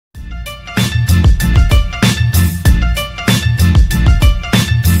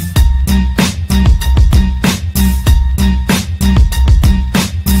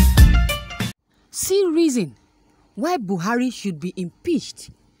why Buhari should be impeached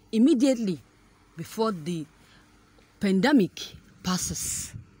immediately before the pandemic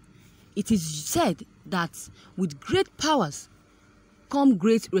passes. It is said that with great powers come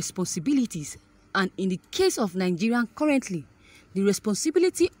great responsibilities, and in the case of Nigeria currently, the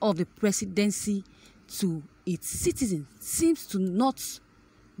responsibility of the presidency to its citizens seems to not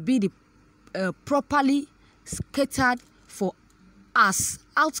be properly catered for, as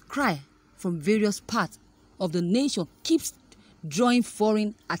outcry from various parts of the nation keeps drawing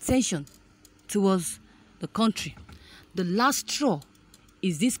foreign attention towards the country. The last straw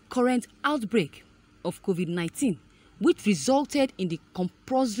is this current outbreak of COVID-19, which resulted in the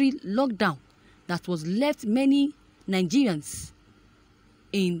compulsory lockdown that was left many Nigerians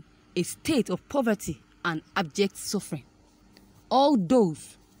in a state of poverty and abject suffering. All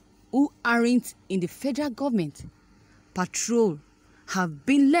those who aren't in the federal government patrol have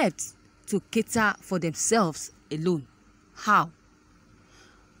been left to cater for themselves alone. How?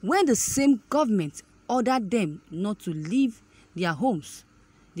 When the same government ordered them not to leave their homes,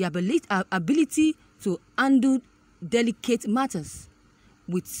 their ability to handle delicate matters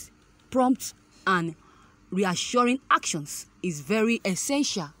with prompt and reassuring actions is very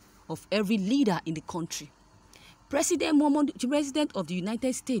essential of every leader in the country. President of the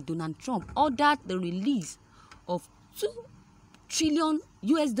United States, Donald Trump, ordered the release of $2 trillion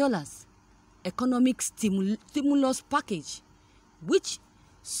economic stimulus package, which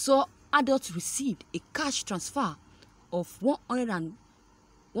saw adults received a cash transfer of $112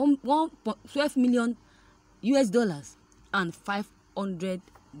 million and $500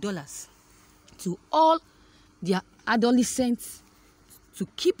 to all their adolescents to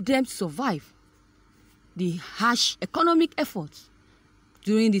keep them survive the harsh economic efforts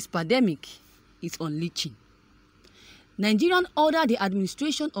during this pandemic is unleashing. Nigerian under the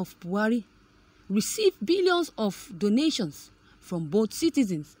administration of Buhari received billions of donations from both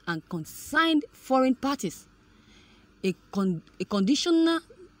citizens and concerned foreign parties. A conditional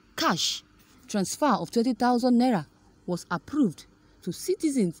cash transfer of 20,000 naira was approved to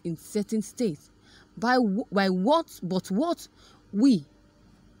citizens in certain states by what we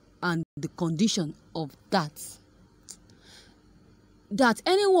and the condition of that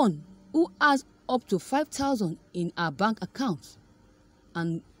anyone who has up to 5,000 in our bank accounts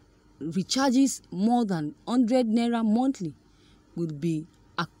and recharges more than 100 naira monthly will be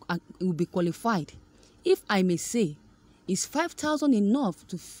qualified. If I may say, is 5,000 enough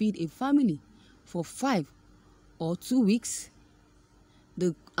to feed a family for 5 or 2 weeks?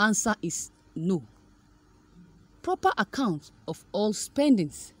 The answer is no. Proper accounts of all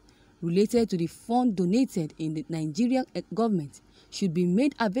spendings related to the fund donated in the Nigerian government should be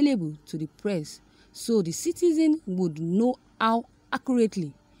made available to the press so the citizen would know how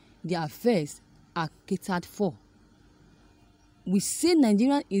accurately their affairs are catered for. We say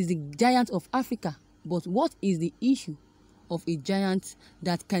Nigeria is the giant of Africa, but what is the issue of a giant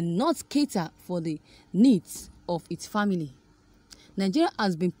that cannot cater for the needs of its family? Nigeria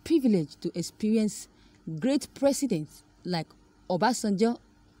has been privileged to experience great presidents like Obasanjo,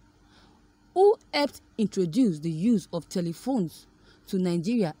 who helped introduce the use of telephones to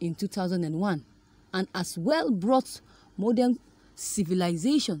Nigeria in 2001 and as well brought modern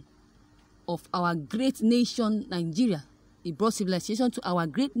civilization of our great nation Nigeria. It brought civilization to our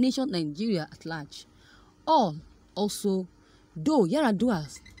great nation Nigeria at large. Also, though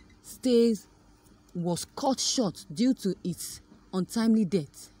Yaradua's stays was cut short due to its untimely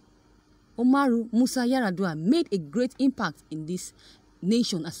death, Umaru Musa Yar'Adua made a great impact in this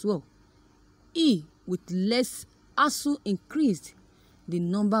nation as well. He, with less hassle, increased the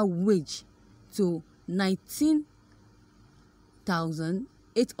number wage to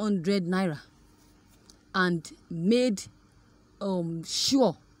 19,800 naira and made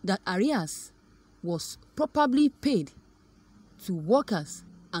sure that arrears was properly paid to workers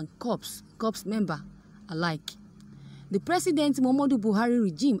and corps member alike. The President Muhammadu Buhari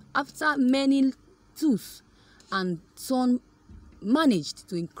regime, after many tools and turn, managed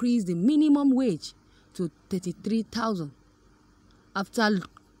to increase the minimum wage to 33,000 after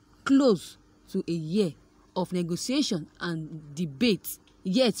close to a year of negotiation and debate,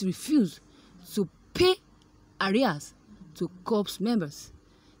 yet refused to pay arrears to corps members.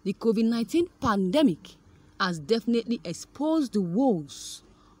 The COVID-19 pandemic has definitely exposed the woes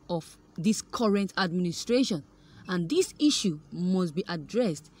of this current administration, and this issue must be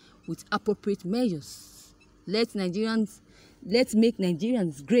addressed with appropriate measures. Let's make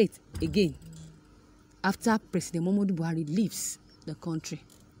Nigerians great again after President Muhammadu Buhari leaves the country.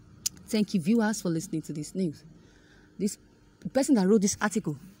 Thank you, viewers, for listening to this news. The person that wrote this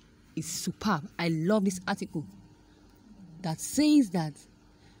article is superb. I love this article. that says that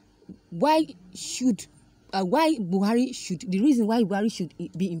why Buhari should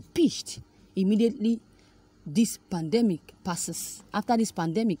be impeached immediately this pandemic passes. After this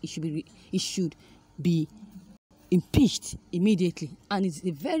pandemic, it should be impeached immediately, and it's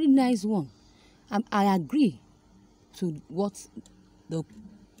a very nice one. I agree to what the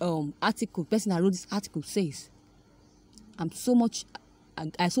person that wrote this article says. I so much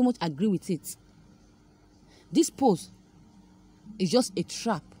agree with it. This post is just a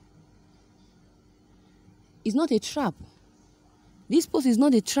trap. It's not a trap. This post is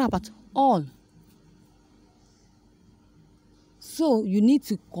not a trap at all. So you need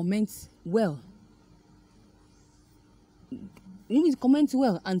to comment well. You need to comment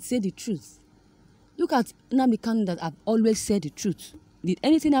well and say the truth. Look at Nnamdi Kanu that I've always said the truth. Did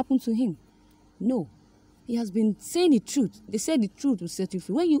anything happen to him? No. He has been saying the truth. They said the truth will set you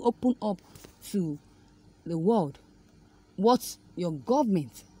free. When you open up to the world what your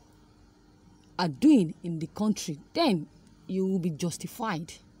government are doing in the country, then you will be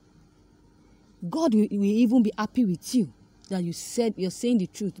justified. God will even be happy with you that you're saying the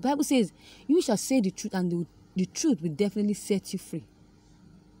truth. The Bible says you shall say the truth, and the truth will definitely set you free.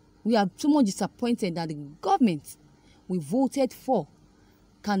 We are so much disappointed that the government we voted for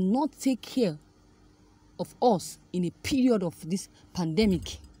cannot take care of us in a period of this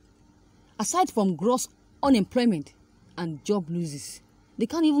pandemic. Aside from gross unemployment and job losses, they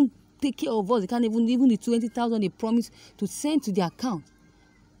can't even take care of us. They can't even the 20,000 they promised to send to their account.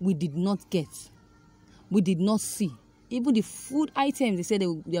 We did not get. We did not see. Even the food items they said they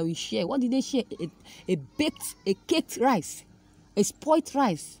will share. What did they share? A caked rice, a spoiled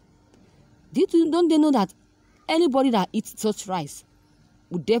rice. Don't they know that anybody that eats such rice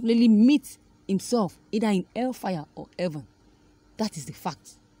would definitely meet himself either in hellfire or heaven? That is the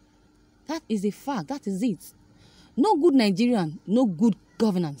fact. That is the fact. That is it. No good Nigerian, no good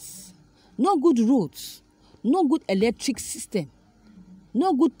governance, no good roads, no good electric system,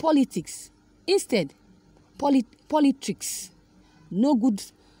 no good politics. Instead, politics, no good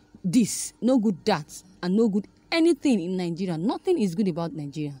this, no good that, and no good anything in Nigeria. Nothing is good about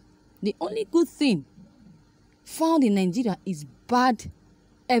Nigeria. The only good thing found in Nigeria is bad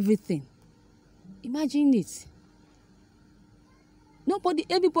everything. Imagine it.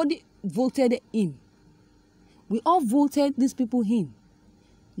 Everybody voted in. We all voted these people in.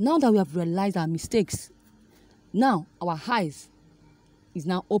 Now that we have realized our mistakes, now our eyes is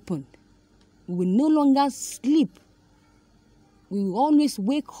now opened. We will no longer sleep. We will always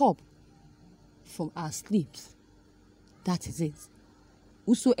wake up from our sleeps. That is it.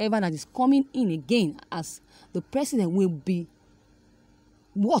 Whosoever that is coming in again as the president will be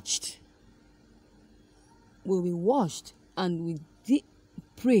watched. Will be watched, and we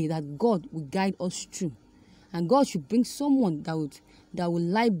pray that God will guide us through, and God should bring someone that will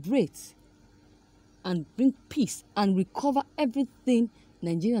liberate and bring peace and recover everything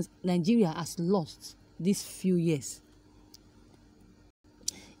Nigeria has lost these few years.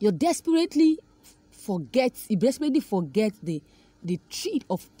 You desperately forget the treat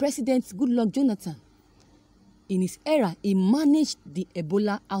of President Goodluck Jonathan. In his era, he managed the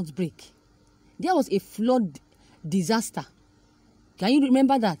Ebola outbreak. There was a flood disaster. Can you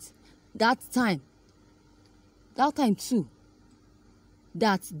remember that? That time too,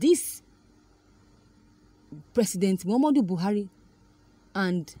 that this President Muhammadu Buhari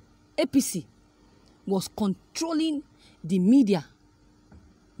and APC was controlling the media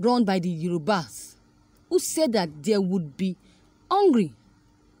run by the Yorubas, who said that there would be hungry.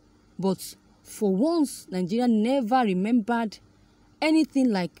 But for once, Nigeria never remembered anything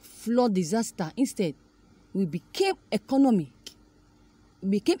like flood disaster. Instead, we became economic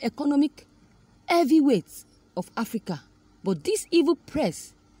heavyweights of Africa. But this evil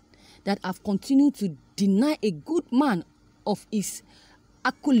press that have continued to deny a good man of his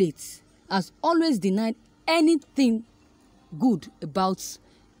accolades has always denied anything good about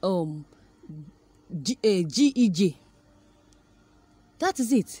GEJ. That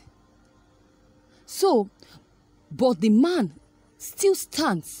is it. So, but the man still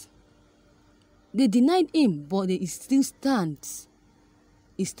stands. They denied him, but he still stands.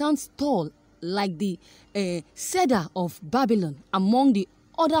 He stands tall like the cedar of Babylon among the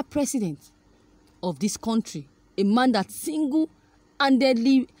other presidents of this country. A man that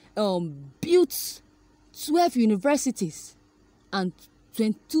single-handedly built 12 universities and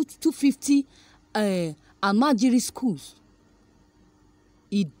 250 Almajiri schools.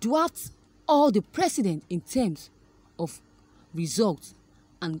 He dwarfed all the presidents in terms of results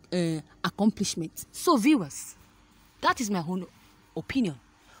and accomplishments. So viewers, that is my own opinion.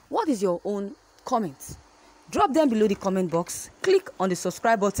 What is your own comment? Drop them below the comment box. Click on the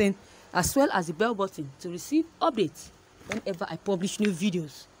subscribe button as well as the bell button to receive updates whenever I publish new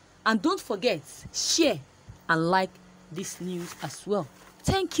videos. And don't forget, share and like this news as well.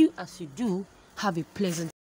 Thank you as you do. Have a pleasant